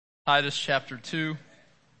Titus chapter 2.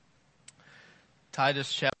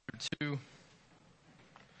 Titus chapter 2.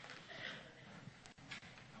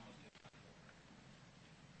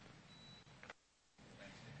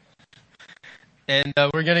 And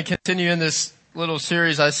we're going to continue in this little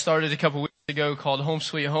series I started a couple weeks ago called Home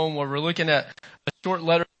Sweet Home, where we're looking at a short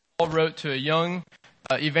letter Paul wrote to a young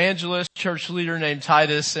evangelist, church leader named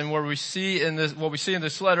Titus. And where we see in this, what we see in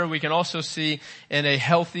this letter, we can also see in a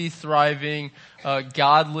healthy, thriving,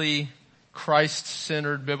 godly,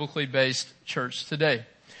 Christ-centered, biblically based church today.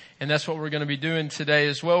 And that's what we're going to be doing today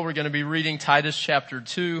as well. We're going to be reading Titus chapter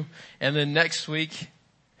 2, and then next week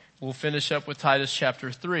we'll finish up with Titus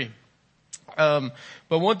chapter 3. But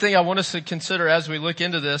one thing I want us to consider as we look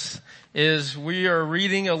into this is we are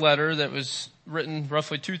reading a letter that was written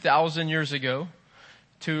roughly 2,000 years ago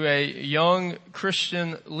to a young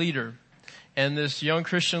Christian leader. And this young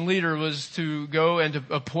Christian leader was to go and to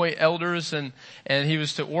appoint elders, and he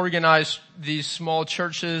was to organize these small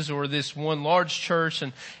churches or this one large church.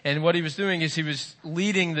 And what he was doing is he was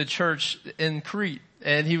leading the church in Crete.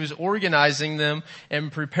 And he was organizing them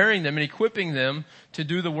and preparing them and equipping them to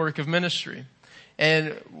do the work of ministry.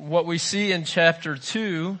 And what we see in chapter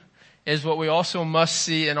 2 is what we also must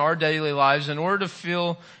see in our daily lives in order to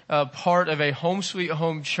feel part of a home sweet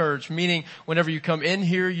home church, meaning whenever you come in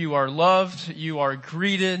here, you are loved, you are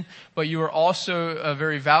greeted, but you are also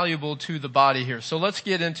very valuable to the body here. So let's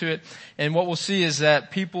get into it. And what we'll see is that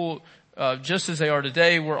people, just as they are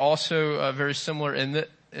today, were also very similar in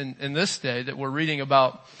this day that we're reading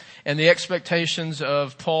about. And the expectations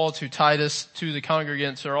of Paul to Titus, to the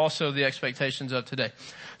congregants, are also the expectations of today.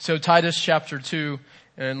 So Titus chapter 2,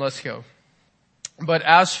 and let's go. But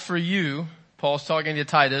as for you, Paul's talking to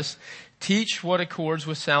Titus, teach what accords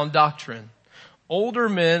with sound doctrine. Older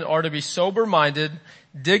men are to be sober-minded,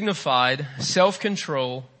 dignified,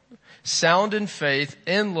 self-control, sound in faith,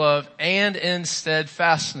 in love, and in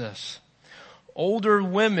steadfastness. Older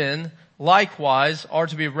women likewise are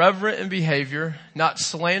to be reverent in behavior, not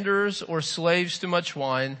slanderers or slaves to much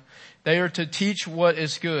wine. They are to teach what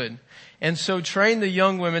is good. And so train the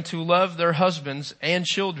young women to love their husbands and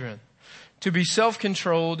children, to be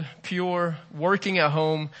self-controlled, pure, working at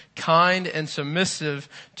home, kind and submissive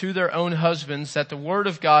to their own husbands, that the word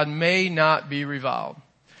of God may not be reviled.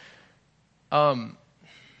 I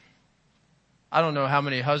don't know how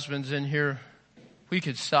many husbands in here. We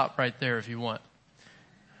could stop right there if you want.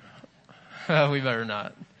 We better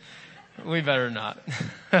not. We better not.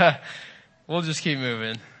 We'll just keep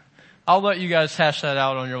moving. I'll let you guys hash that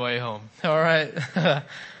out on your way home. All right. Let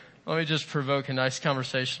me just provoke a nice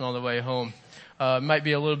conversation on the way home. It might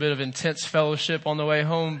be a little bit of intense fellowship on the way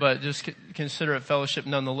home, but just consider it fellowship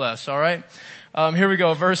nonetheless. All right. Here we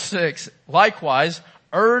go. Verse 6. Likewise,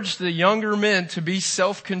 urge the younger men to be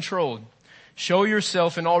self-controlled. Show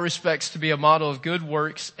yourself in all respects to be a model of good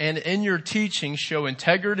works, and in your teaching show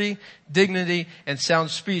integrity, dignity, and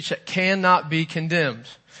sound speech that cannot be condemned,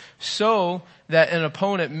 so that an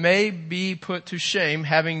opponent may be put to shame,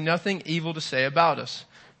 having nothing evil to say about us.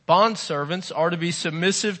 Bondservants are to be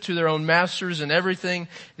submissive to their own masters in everything.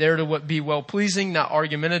 They are to be well-pleasing, not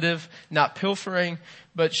argumentative, not pilfering,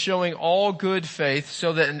 but showing all good faith,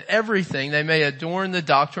 so that in everything they may adorn the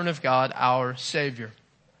doctrine of God, our Savior.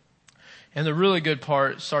 And the really good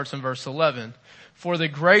part starts in verse 11. For the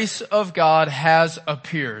grace of God has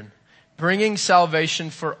appeared, bringing salvation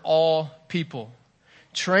for all people,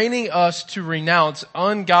 training us to renounce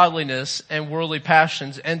ungodliness and worldly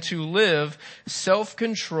passions, and to live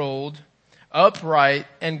self-controlled, upright,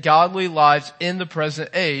 and godly lives in the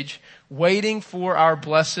present age, waiting for our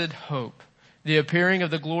blessed hope, the appearing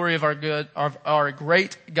of the glory of our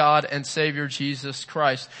great God and Savior Jesus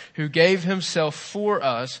Christ, who gave himself for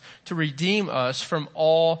us to redeem us from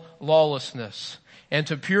all lawlessness, and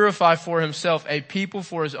to purify for himself a people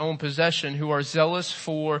for his own possession who are zealous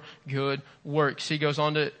for good works. He goes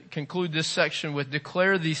on to conclude this section with,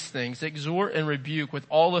 declare these things, exhort and rebuke with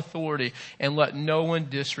all authority, and let no one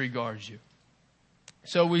disregard you.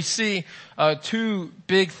 So we see two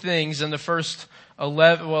big things in the first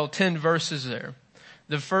 10 verses there.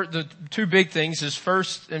 The two big things is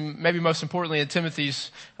first, and maybe most importantly in Timothy's,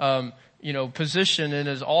 position in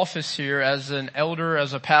his office here as an elder,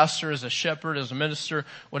 as a pastor, as a shepherd, as a minister,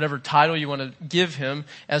 whatever title you want to give him,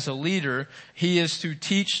 as a leader, he is to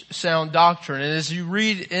teach sound doctrine. And as you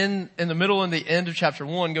read in the middle and the end of chapter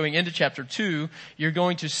 1, going into chapter 2, you're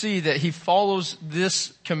going to see that he follows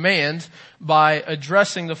this command by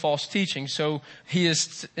addressing the false teaching. So he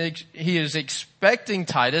is expecting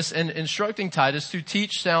Titus and instructing Titus to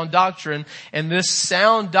teach sound doctrine, and this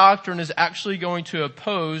sound doctrine is actually going to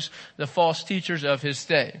oppose the false teachers of his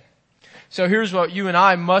day. So here's what you and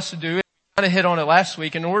I must do. Kind of hit on it last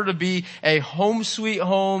week. In order to be a home sweet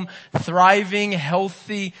home, thriving,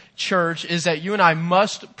 healthy church, is that you and I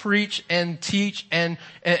must preach and teach and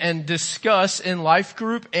discuss in life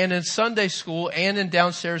group and in Sunday school and in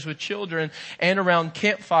downstairs with children and around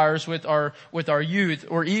campfires with our youth,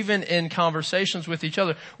 or even in conversations with each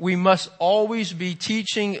other. We must always be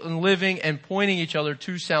teaching and living and pointing each other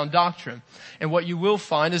to sound doctrine. And what you will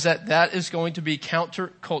find is that is going to be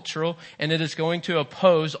countercultural, and it is going to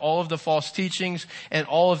oppose all of the false teachings and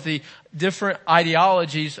all of the different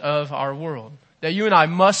ideologies of our world. That you and I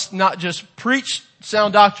must not just preach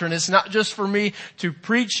sound doctrine. It's not just for me to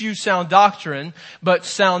preach you sound doctrine, but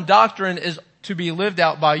sound doctrine is to be lived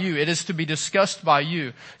out by you. It is to be discussed by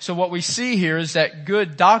you. So what we see here is that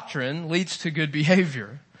good doctrine leads to good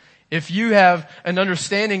behavior. If you have an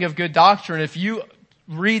understanding of good doctrine, if you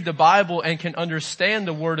read the Bible and can understand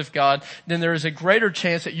the Word of God, then there is a greater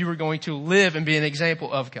chance that you are going to live and be an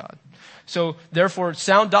example of God. So therefore,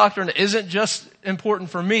 sound doctrine isn't just important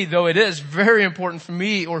for me, though it is very important for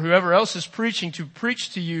me or whoever else is preaching to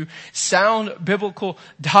preach to you sound biblical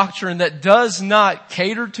doctrine that does not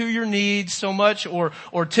cater to your needs so much or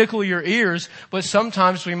tickle your ears, but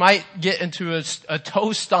sometimes we might get into a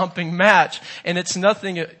toe stomping match, and it's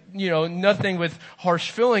nothing with harsh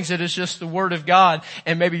feelings. It is just the Word of God,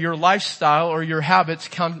 and maybe your lifestyle or your habits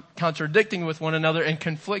contradicting with one another and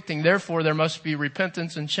conflicting. Therefore, there must be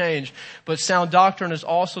repentance and change. But sound doctrine is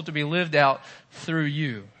also to be lived out through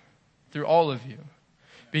you, through all of you.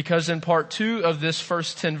 Because in part 2 of this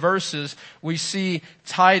first 10 verses, we see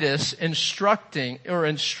Titus instructed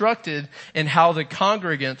in how the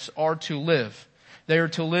congregants are to live. They are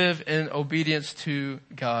to live in obedience to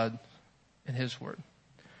God and His Word.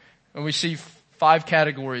 And we see 5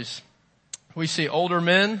 categories. We see older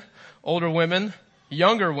men, older women,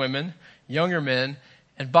 younger men,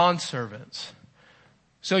 and bondservants.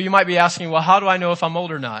 So you might be asking, well, how do I know if I'm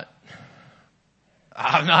old or not?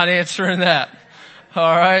 I'm not answering that.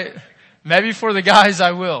 All right. Maybe for the guys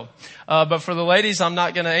I will. But for the ladies, I'm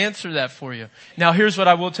not going to answer that for you. Now here's what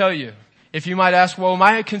I will tell you. If you might ask, well, am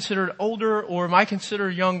I considered older or am I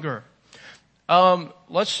considered younger?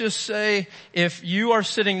 Let's just say if you are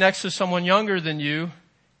sitting next to someone younger than you,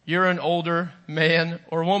 you're an older man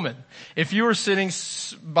or woman. If you are sitting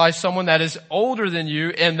by someone that is older than you,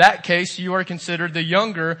 in that case, you are considered the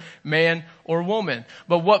younger man or woman.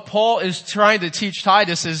 But what Paul is trying to teach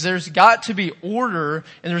Titus is there's got to be order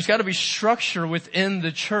and there's got to be structure within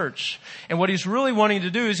the church. And what he's really wanting to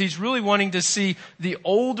do is he's really wanting to see the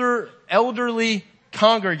older, elderly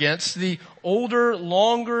congregants, the older,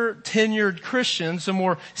 longer tenured Christians, the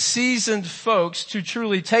more seasoned folks, to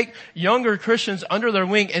truly take younger Christians under their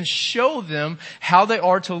wing and show them how they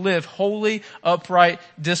are to live holy, upright,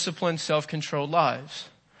 disciplined, self-controlled lives.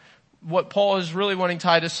 What Paul is really wanting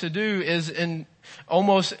Titus to do is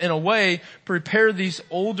almost in a way prepare these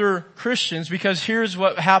older Christians, because here's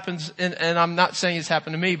what happens, and I'm not saying it's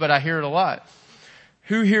happened to me, but I hear it a lot.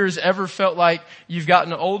 Who here has ever felt like you've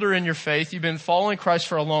gotten older in your faith, you've been following Christ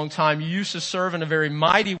for a long time, you used to serve in a very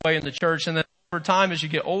mighty way in the church, and then over time, as you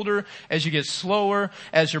get older, as you get slower,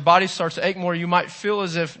 as your body starts to ache more, you might feel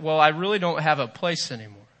as if, well, I really don't have a place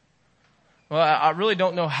anymore. Well, I really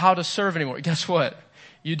don't know how to serve anymore. Guess what?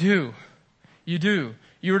 You do. You do.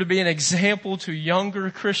 You are to be an example to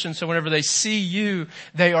younger Christians, so whenever they see you,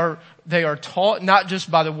 they are taught not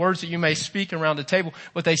just by the words that you may speak around the table,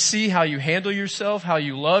 but they see how you handle yourself, how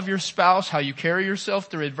you love your spouse, how you carry yourself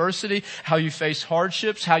through adversity, how you face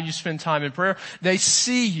hardships, how you spend time in prayer. They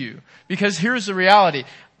see you. Because here's the reality.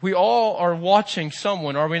 We all are watching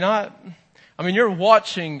someone, are we not? I mean, you're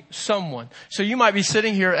watching someone. So you might be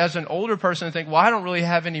sitting here as an older person and think, well, I don't really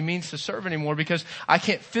have any means to serve anymore because I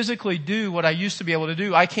can't physically do what I used to be able to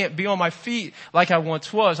do. I can't be on my feet like I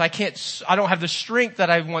once was. I don't have the strength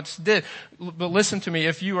that I once did. But listen to me,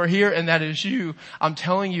 if you are here and that is you, I'm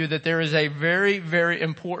telling you that there is a very, very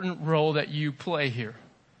important role that you play here.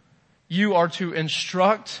 You are to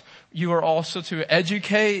instruct. You are also to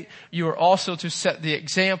educate. You are also to set the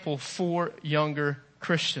example for younger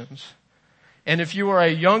Christians. And if you are a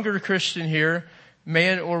younger Christian here,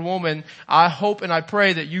 man or woman, I hope and I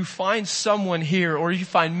pray that you find someone here, or you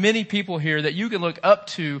find many people here that you can look up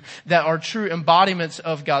to that are true embodiments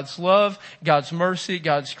of God's love, God's mercy,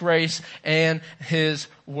 God's grace, and His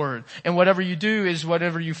Word. And whatever you do is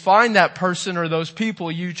whatever you find that person or those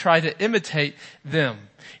people, you try to imitate them.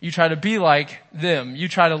 You try to be like them. You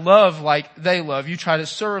try to love like they love. You try to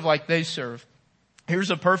serve like they serve.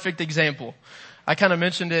 Here's a perfect example. I kind of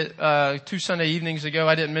mentioned it 2 Sunday evenings ago.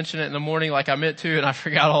 I didn't mention it in the morning like I meant to, and I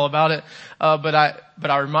forgot all about it. But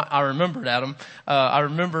I remembered, Adam. I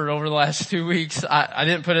remembered over the last 2 weeks. I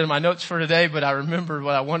didn't put it in my notes for today, but I remembered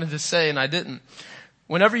what I wanted to say, and I didn't.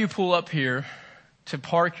 Whenever you pull up here to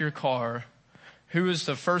park your car, who is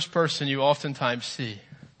the first person you oftentimes see?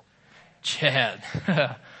 Chad.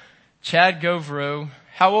 Chad Govro.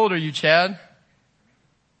 How old are you, Chad?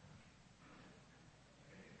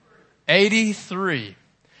 83.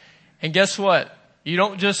 And guess what? You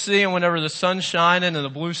don't just see him whenever the sun's shining and the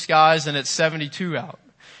blue skies and it's 72 out.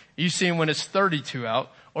 You see him when it's 32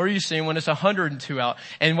 out, or you see him when it's 102 out.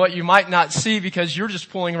 And what you might not see because you're just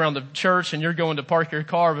pulling around the church and you're going to park your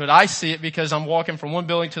car, but I see it because I'm walking from one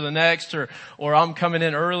building to the next, or I'm coming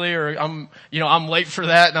in early, or I'm late for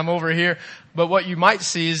that and I'm over here. But what you might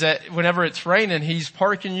see is that whenever it's raining, he's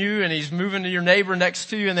parking you and he's moving to your neighbor next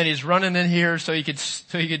to you, and then he's running in here so he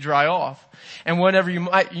could dry off. And whenever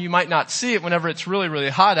you might not see it whenever it's really, really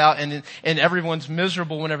hot out and everyone's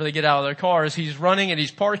miserable whenever they get out of their cars. He's running and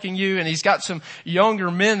he's parking you, and he's got some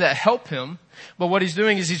younger men that help him. But what he's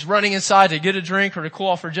doing is he's running inside to get a drink or to cool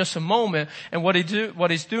off for just a moment. And what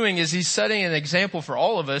he's doing is he's setting an example for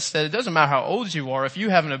all of us that it doesn't matter how old you are. If you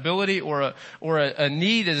have an ability or a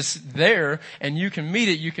need is there and you can meet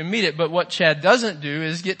it, you can meet it. But what Chad doesn't do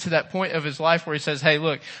is get to that point of his life where he says, hey,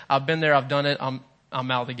 look, I've been there, I've done it, I'm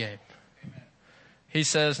out of the game. He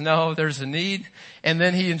says, no, there's a need. And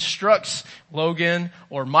then he instructs Logan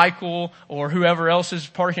or Michael or whoever else is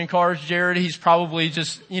parking cars, Jared. He's probably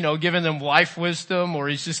just, giving them life wisdom, or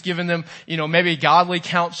he's just giving them, maybe godly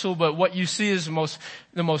counsel. But what you see is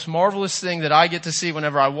the most marvelous thing that I get to see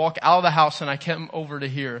whenever I walk out of the house and I come over to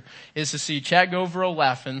here is to see Chad Govro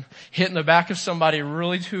laughing, hitting the back of somebody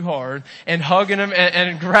really too hard, and hugging them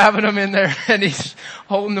and grabbing them in there, and he's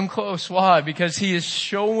holding them close. Why? Because he is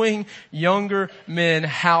showing younger men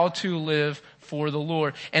how to live for the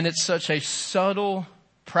Lord. And it's such a subtle,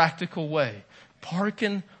 practical way.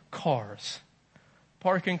 Parking cars.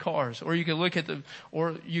 Or you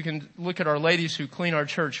can look at our ladies who clean our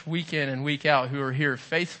church week in and week out, who are here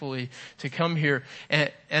faithfully to come here.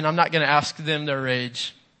 And I'm not going to ask them their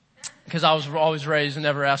age, because I was always raised and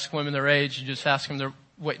never ask women their age. You just ask them their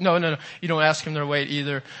weight. No. You don't ask them their weight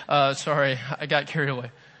either. Sorry, I got carried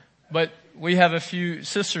away. But we have a few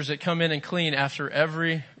sisters that come in and clean after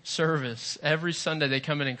every service. Every Sunday they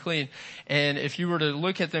come in and clean. And if you were to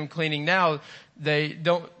look at them cleaning now, they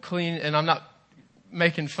don't clean, and I'm not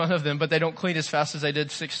making fun of them, but they don't clean as fast as they did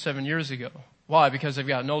 6-7 years ago. Why? Because they've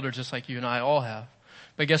gotten older, just like you and I all have.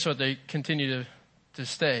 But guess what? They continue to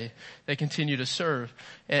stay. They continue to serve.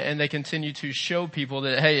 And they continue to show people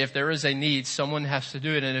that, hey, if there is a need, someone has to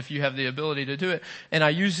do it. And if you have the ability to do it. And I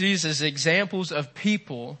use these as examples of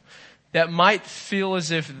people that might feel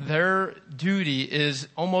as if their duty is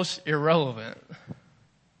almost irrelevant,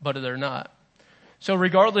 but they're not. So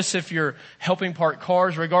regardless if you're helping park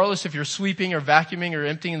cars, regardless if you're sweeping or vacuuming or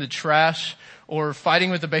emptying the trash or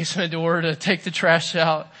fighting with the basement door to take the trash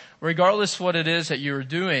out, regardless what it is that you're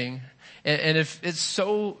doing, and if it's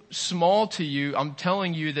so small to you, I'm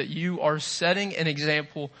telling you that you are setting an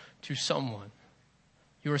example to someone.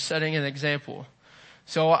 You are setting an example.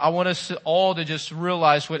 So I want us all to just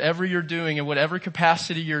realize whatever you're doing in whatever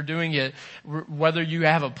capacity you're doing it, whether you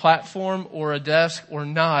have a platform or a desk or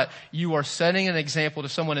not, you are setting an example to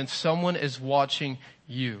someone, and someone is watching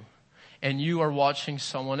you. And you are watching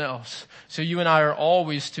someone else. So you and I are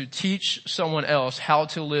always to teach someone else how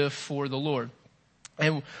to live for the Lord.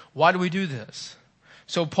 And why do we do this?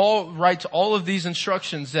 So Paul writes all of these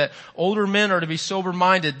instructions that older men are to be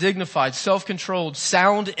sober-minded, dignified, self-controlled,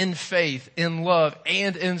 sound in faith, in love,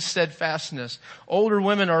 and in steadfastness. Older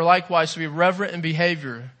women are likewise to be reverent in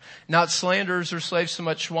behavior, not slanderers or slaves to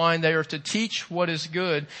much wine. They are to teach what is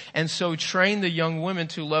good, and so train the young women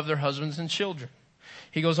to love their husbands and children.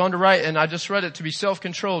 He goes on to write, and I just read it, to be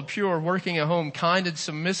self-controlled, pure, working at home, kind and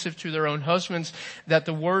submissive to their own husbands, that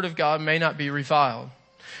the word of God may not be reviled.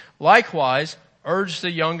 Likewise, urge the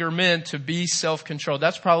younger men to be self-controlled.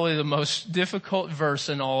 That's probably the most difficult verse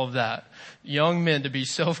in all of that. Young men to be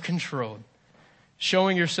self-controlled.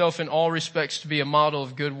 Showing yourself in all respects to be a model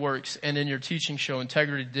of good works, and in your teaching show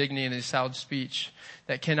integrity, dignity, and a sound speech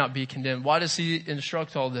that cannot be condemned. Why does he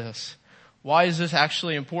instruct all this? Why is this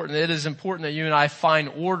actually important? It is important that you and I find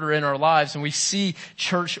order in our lives, and we see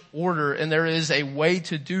church order, and there is a way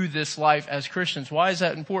to do this life as Christians. Why is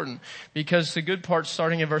that important? Because the good part,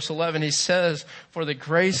 starting in verse 11, he says, for the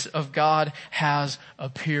grace of God has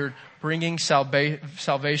appeared, bringing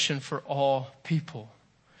salvation for all people.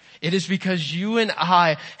 It is because you and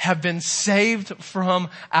I have been saved from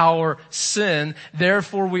our sin.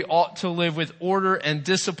 Therefore, we ought to live with order and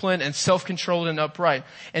discipline and self-controlled and upright.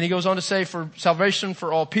 And he goes on to say, for salvation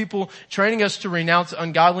for all people, training us to renounce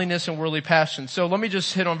ungodliness and worldly passions. So let me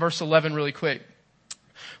just hit on verse 11 really quick.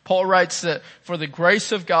 Paul writes that for the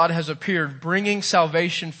grace of God has appeared, bringing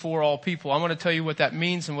salvation for all people. I'm going to tell you what that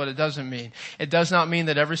means and what it doesn't mean. It does not mean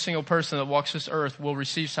that every single person that walks this earth will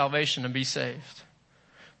receive salvation and be saved.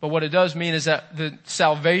 But what it does mean is that the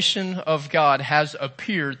salvation of God has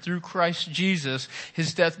appeared through Christ Jesus,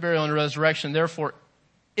 his death, burial, and resurrection. Therefore,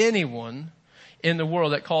 anyone in the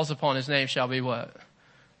world that calls upon his name shall be what?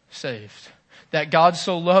 Saved. That God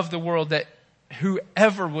so loved the world that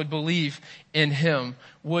whoever would believe in him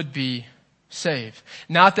would be saved.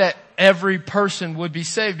 Not that every person would be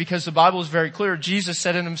saved, because the Bible is very clear. Jesus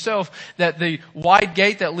said in himself that the wide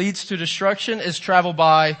gate that leads to destruction is traveled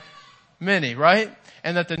by many, right?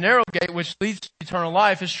 And that the narrow gate which leads to eternal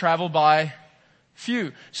life is traveled by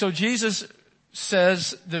few. So Jesus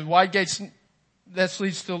says the wide gates that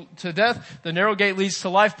leads to death, the narrow gate leads to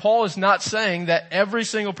life. Paul is not saying that every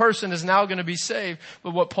single person is now going to be saved.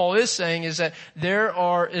 But what Paul is saying is that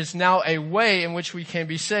is now a way in which we can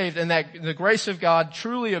be saved, and that the grace of God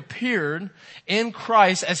truly appeared in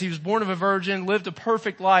Christ as he was born of a virgin, lived a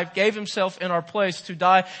perfect life, gave himself in our place to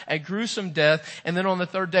die a gruesome death, and then on the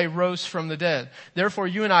third day rose from the dead. Therefore,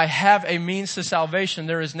 you and I have a means to salvation.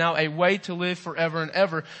 There is now a way to live forever and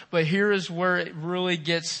ever. But here is where it really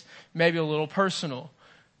gets maybe a little personal.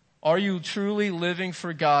 Are you truly living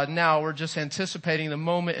for God now, or just anticipating the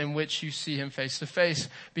moment in which you see him face to face?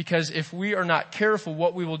 Because if we are not careful,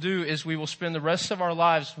 what we will do is we will spend the rest of our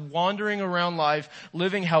lives wandering around life,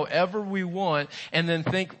 living however we want, and then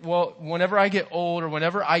think, well, whenever I get old, or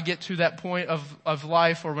whenever I get to that point of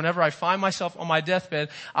life, or whenever I find myself on my deathbed,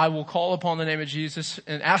 I will call upon the name of Jesus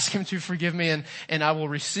and ask him to forgive me, and I will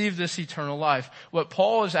receive this eternal life. What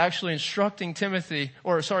Paul is actually instructing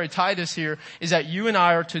Titus here, is that you and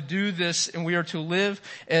I are to do this, and we are to live,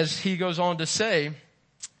 as he goes on to say,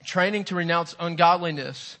 training to renounce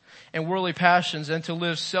ungodliness and worldly passions, and to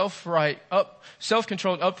live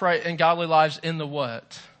self-controlled, upright, and godly lives in the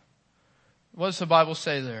what? What does the Bible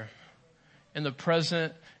say there? In the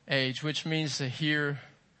present age, which means the here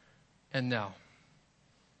and now.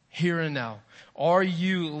 Here and now. Are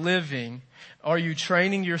you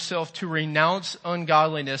training yourself to renounce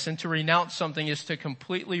ungodliness? And to renounce something is to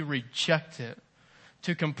completely reject it.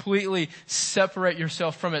 To completely separate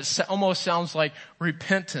yourself from it. Almost sounds like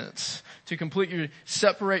repentance. To completely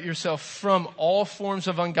separate yourself from all forms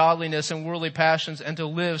of ungodliness and worldly passions, and to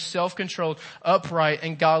live self-controlled, upright,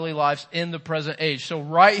 and godly lives in the present age. So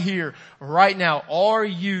right here, right now, are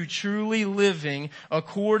you truly living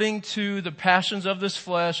according to the passions of this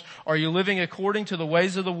flesh? Are you living according to the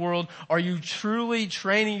ways of the world? Are you truly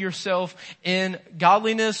training yourself in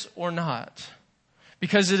godliness or not?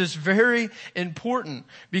 Because it is very important.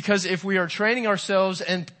 Because if we are training ourselves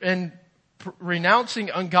and renouncing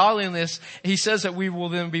ungodliness, he says that we will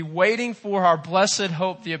then be waiting for our blessed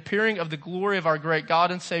hope, the appearing of the glory of our great God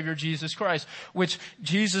and Savior Jesus Christ, which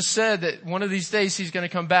Jesus said that one of these days he's going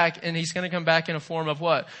to come back, and he's going to come back in a form of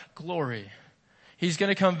what? Glory. He's going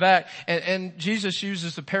to come back, and Jesus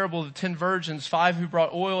uses the parable of the 10 virgins, 5 who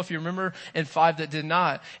brought oil, if you remember, and 5 that did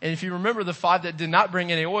not. And if you remember, the 5 that did not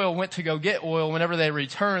bring any oil went to go get oil. Whenever they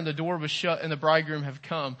returned, the door was shut and the bridegroom had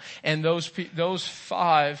come. And those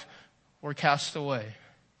 5 were cast away.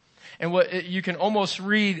 And what you can almost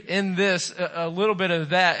read in this a little bit of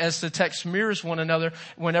that, as the text mirrors one another,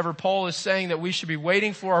 whenever Paul is saying that we should be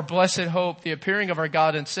waiting for our blessed hope, the appearing of our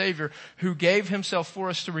God and Savior, who gave himself for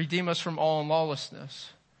us to redeem us from all unlawlessness.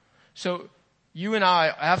 So you and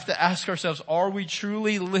I have to ask ourselves, are we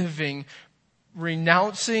truly living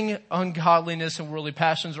renouncing ungodliness and worldly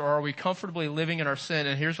passions, or are we comfortably living in our sin?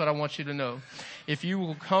 And here's what I want you to know. If you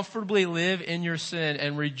will comfortably live in your sin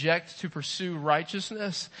and reject to pursue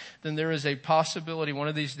righteousness, then there is a possibility one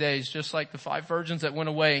of these days, just like the 5 virgins that went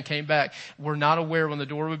away and came back, were not aware when the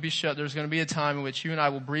door would be shut, there's going to be a time in which you and I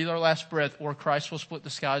will breathe our last breath, or Christ will split the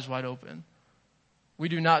skies wide open. We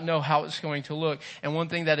do not know how it's going to look. And one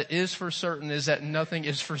thing that it is for certain is that nothing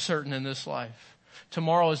is for certain in this life.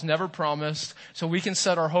 Tomorrow is never promised. So we can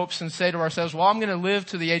set our hopes and say to ourselves, well, I'm going to live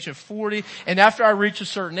to the age of 40. And after I reach a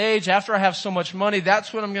certain age, after I have so much money,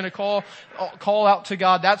 that's when I'm going to call out to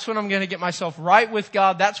God. That's when I'm going to get myself right with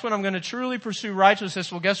God. That's when I'm going to truly pursue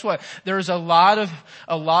righteousness. Well, guess what? There's a lot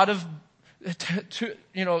of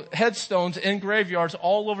headstones in graveyards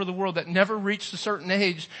all over the world that never reached a certain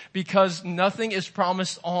age, because nothing is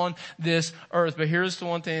promised on this earth. But here's the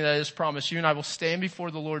one thing that is promised. You and I will stand before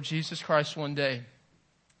the Lord Jesus Christ one day.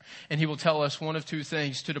 And he will tell us one of two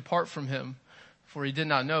things: to depart from him, for he did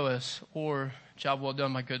not know us, or job well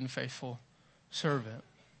done, my good and faithful servant.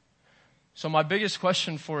 So my biggest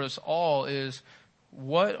question for us all is,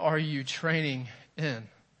 what are you training in?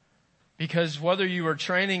 Because whether you are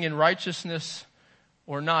training in righteousness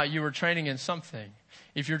or not, you are training in something.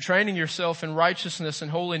 If you're training yourself in righteousness and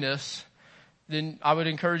holiness, then I would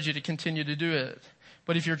encourage you to continue to do it.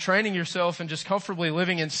 But if you're training yourself in just comfortably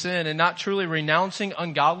living in sin and not truly renouncing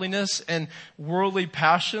ungodliness and worldly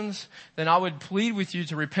passions, then I would plead with you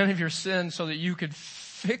to repent of your sin so that you could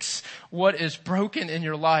fix what is broken in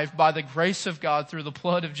your life by the grace of God through the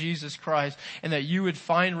blood of Jesus Christ, and that you would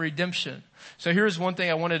find redemption. So here's one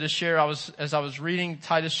thing I wanted to share. As I was reading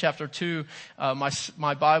Titus chapter 2,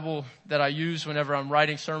 my Bible that I use whenever I'm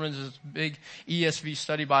writing sermons is a big ESV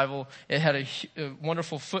study Bible. It had a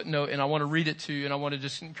wonderful footnote, and I want to read it to you, and I want to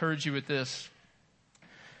just encourage you with this.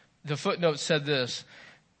 The footnote said this: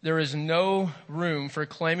 there is no room for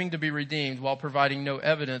claiming to be redeemed while providing no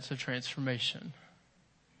evidence of transformation.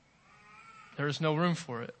 There is no room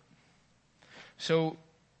for it. So,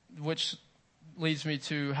 which leads me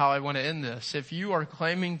to how I want to end this. If you are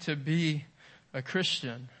claiming to be a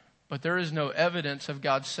Christian, but there is no evidence of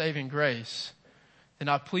God's saving grace, then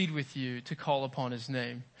I plead with you to call upon his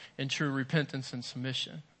name in true repentance and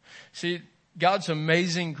submission. See, God's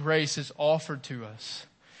amazing grace is offered to us.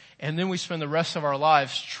 And then we spend the rest of our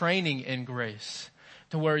lives training in grace,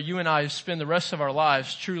 to where you and I spend the rest of our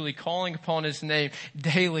lives truly calling upon his name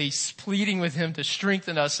daily, pleading with him to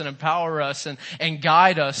strengthen us and empower us and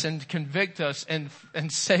guide us and convict us and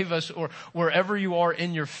save us, or wherever you are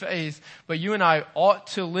in your faith. But you and I ought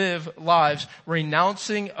to live lives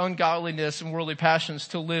renouncing ungodliness and worldly passions,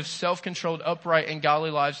 to live self-controlled, upright, and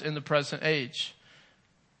godly lives in the present age.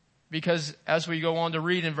 Because as we go on to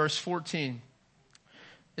read in verse 14,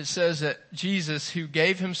 it says that Jesus, who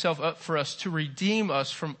gave himself up for us to redeem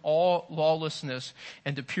us from all lawlessness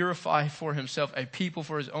and to purify for himself a people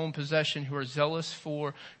for his own possession who are zealous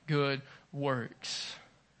for good works.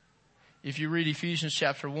 If you read Ephesians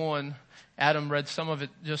chapter 1, Adam read some of it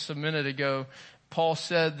just a minute ago. Paul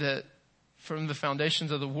said that from the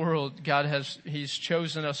foundations of the world, he's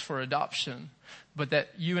chosen us for adoption, but that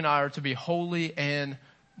you and I are to be holy and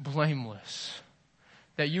blameless.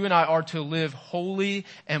 That you and I are to live holy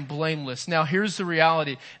and blameless. Now, here's the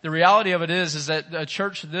reality. The reality of it is that a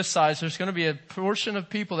church this size, there's going to be a portion of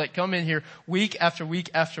people that come in here week after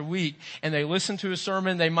week after week, and they listen to a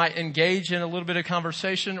sermon. They might engage in a little bit of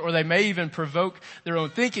conversation, or they may even provoke their own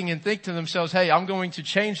thinking and think to themselves, hey, I'm going to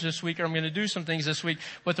change this week, or I'm going to do some things this week.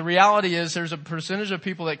 But the reality is there's a percentage of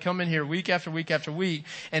people that come in here week after week after week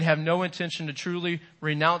and have no intention to truly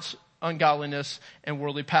renounce ungodliness and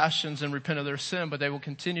worldly passions and repent of their sin, but they will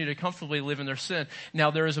continue to comfortably live in their sin. Now,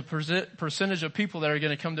 there is a percentage of people that are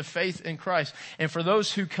going to come to faith in Christ. And for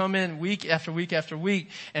those who come in week after week after week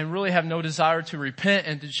and really have no desire to repent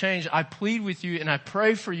and to change, I plead with you and I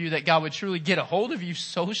pray for you that God would truly get a hold of you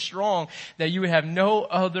so strong that you would have no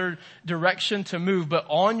other direction to move but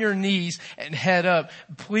on your knees and head up,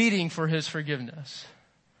 pleading for his forgiveness.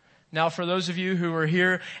 Now, for those of you who are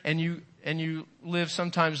here and you live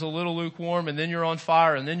sometimes a little lukewarm, and then you're on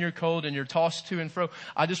fire, and then you're cold, and you're tossed to and fro,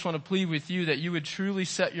 I just want to plead with you that you would truly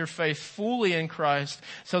set your faith fully in Christ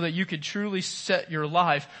so that you could truly set your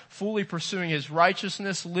life fully pursuing his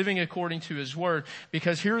righteousness, living according to his word.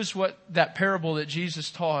 Because here's what that parable that Jesus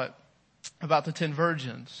taught about the 10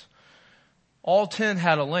 virgins. All 10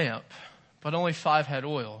 had a lamp, but only 5 had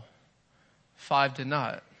oil. 5 did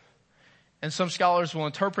not. And some scholars will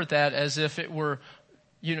interpret that as if it were,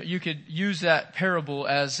 you could use that parable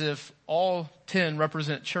as if all 10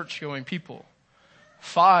 represent church-going people.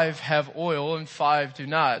 5 have oil and 5 do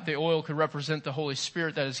not. The oil could represent the Holy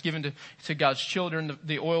Spirit that is given to God's children.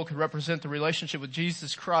 The oil could represent the relationship with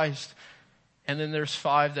Jesus Christ. And then there's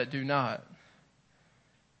 5 that do not.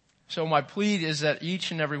 So my plea is that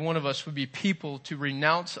each and every one of us would be people to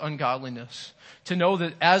renounce ungodliness, to know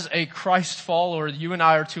that as a Christ follower, you and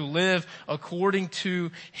I are to live according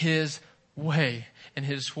to his way and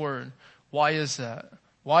his word. Why is that?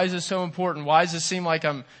 Why is it so important? Why does it seem like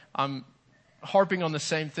I'm harping on the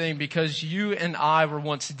same thing? Because you and I were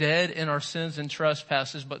once dead in our sins and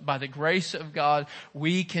trespasses, but by the grace of God,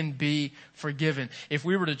 we can be forgiven. If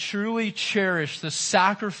we were to truly cherish the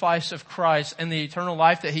sacrifice of Christ and the eternal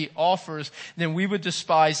life that he offers, then we would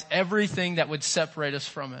despise everything that would separate us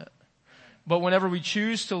from it. But whenever we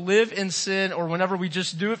choose to live in sin, or whenever we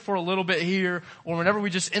just do it for a little bit here, or whenever we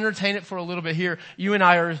just entertain it for a little bit here, you and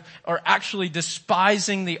I are actually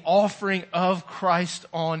despising the offering of Christ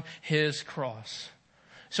on his cross.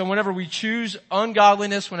 So whenever we choose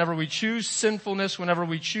ungodliness, whenever we choose sinfulness, whenever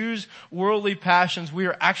we choose worldly passions, we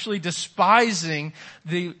are actually despising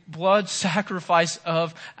the blood sacrifice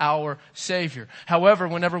of our Savior. However,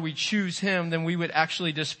 whenever we choose Him, then we would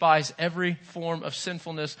actually despise every form of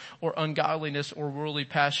sinfulness or ungodliness or worldly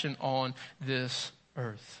passion on this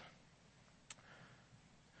earth.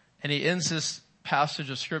 And he ends this passage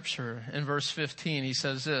of Scripture in verse 15. He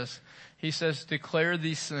says this. He says, declare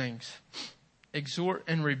these things. Exhort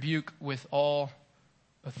and rebuke with all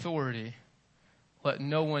authority. Let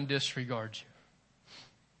no one disregard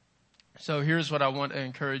you. So here's what I want to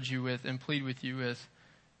encourage you with and plead with you with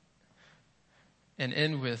and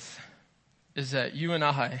end with, is that you and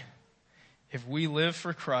I, if we live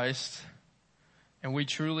for Christ and we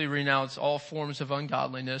truly renounce all forms of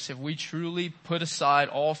ungodliness, if we truly put aside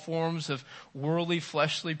all forms of worldly,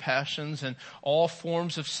 fleshly passions and all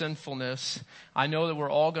forms of sinfulness, I know that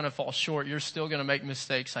we're all going to fall short. You're still going to make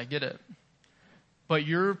mistakes. I get it. But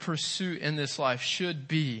your pursuit in this life should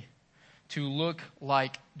be to look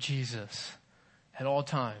like Jesus at all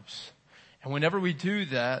times. And whenever we do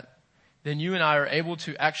that, then you and I are able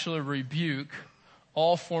to actually rebuke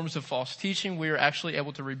all forms of false teaching. We are actually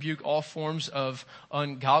able to rebuke all forms of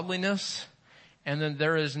ungodliness. And then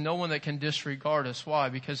there is no one that can disregard us. Why?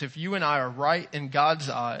 Because if you and I are right in God's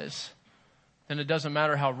eyes, then it doesn't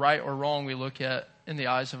matter how right or wrong we look at in the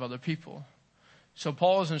eyes of other people. So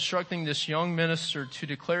Paul is instructing this young minister to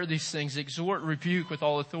declare these things, exhort, rebuke with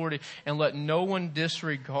all authority, and let no one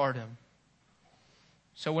disregard him.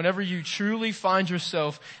 So whenever you truly find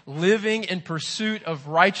yourself living in pursuit of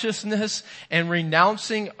righteousness and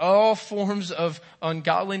renouncing all forms of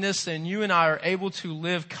ungodliness, then you and I are able to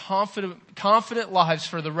live confident lives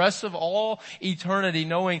for the rest of all eternity,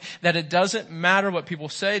 knowing that it doesn't matter what people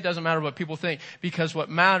say, it doesn't matter what people think, because what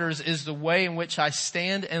matters is the way in which I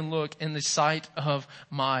stand and look in the sight of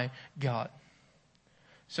my God.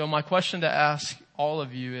 So my question to ask all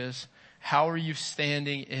of you is, how are you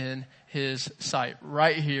standing in His sight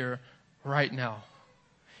right here, right now?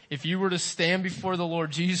 If you were to stand before the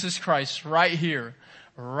Lord Jesus Christ right here,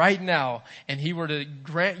 right now, and He were to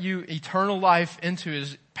grant you eternal life into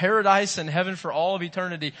His paradise and heaven for all of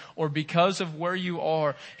eternity, or because of where you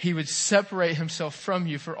are, He would separate Himself from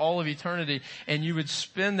you for all of eternity, and you would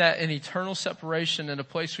spend that in eternal separation in a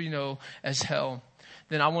place we know as hell,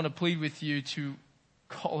 then I want to plead with you to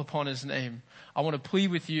call upon His name. I want to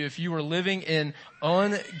plead with you, if you are living in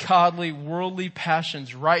ungodly, worldly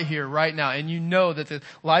passions right here, right now, and you know that the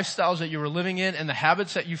lifestyles that you are living in and the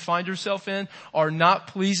habits that you find yourself in are not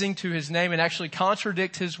pleasing to His name and actually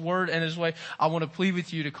contradict His word and His way, I want to plead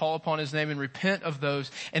with you to call upon His name and repent of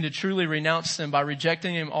those and to truly renounce them by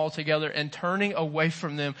rejecting Him altogether and turning away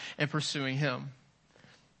from them and pursuing Him.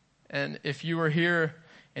 And if you are here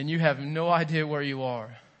and you have no idea where you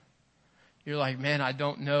are, you're like, man, I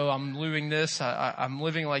don't know. I'm doing this. I'm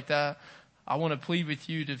living like that. I want to plead with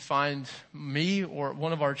you to find me or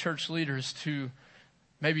one of our church leaders to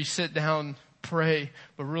maybe sit down, pray,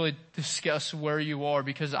 but really discuss where you are,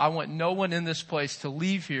 because I want no one in this place to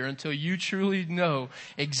leave here until you truly know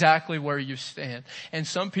exactly where you stand. And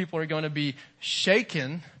some people are going to be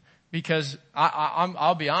shaken, because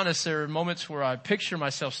I'll be honest, there are moments where I picture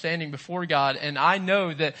myself standing before God, and I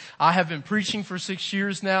know that I have been preaching for 6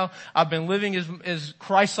 years now. I've been living as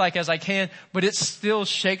Christ-like as I can, but it still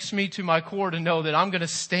shakes me to my core to know that I'm going to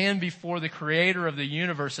stand before the Creator of the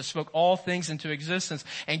universe that spoke all things into existence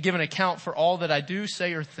and give an account for all that I do,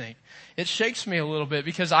 say, or think. It shakes me a little bit,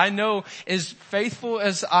 because I know, as faithful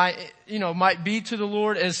as I, might be to the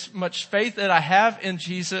Lord, as much faith that I have in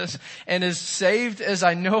Jesus, and as saved as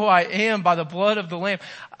I know I am by the blood of the Lamb,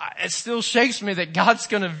 it still shakes me that God's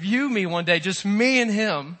going to view me one day, just me and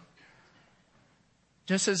Him,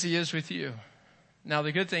 just as He is with you. Now,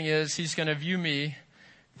 the good thing is He's going to view me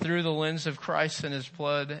through the lens of Christ and His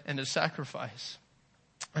blood and His sacrifice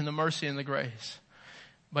and the mercy and the grace.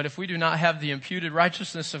 But if we do not have the imputed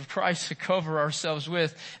righteousness of Christ to cover ourselves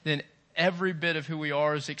with, then every bit of who we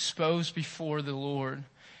are is exposed before the Lord,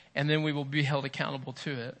 and then we will be held accountable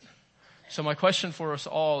to it. So my question for us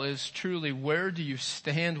all is truly, where do you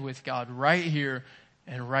stand with God right here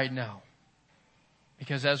and right now?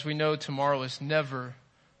 Because as we know, tomorrow is never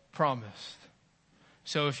promised.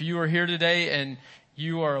 So if you are here today and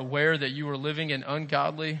you are aware that you are living in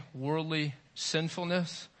ungodly, worldly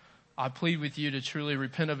sinfulness, I plead with you to truly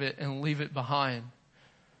repent of it and leave it behind.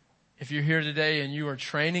 If you're here today and you are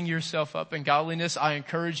training yourself up in godliness, I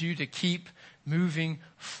encourage you to keep moving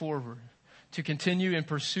forward, to continue in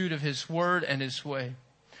pursuit of His word and His way.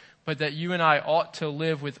 but that you and I ought to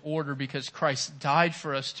live with order because Christ died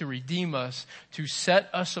for us to redeem us, to set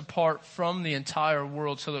us apart from the entire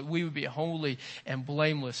world so that we would be holy and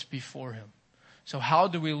blameless before him. So how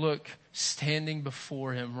do we look standing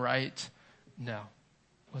before him right now?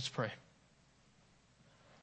 Let's pray.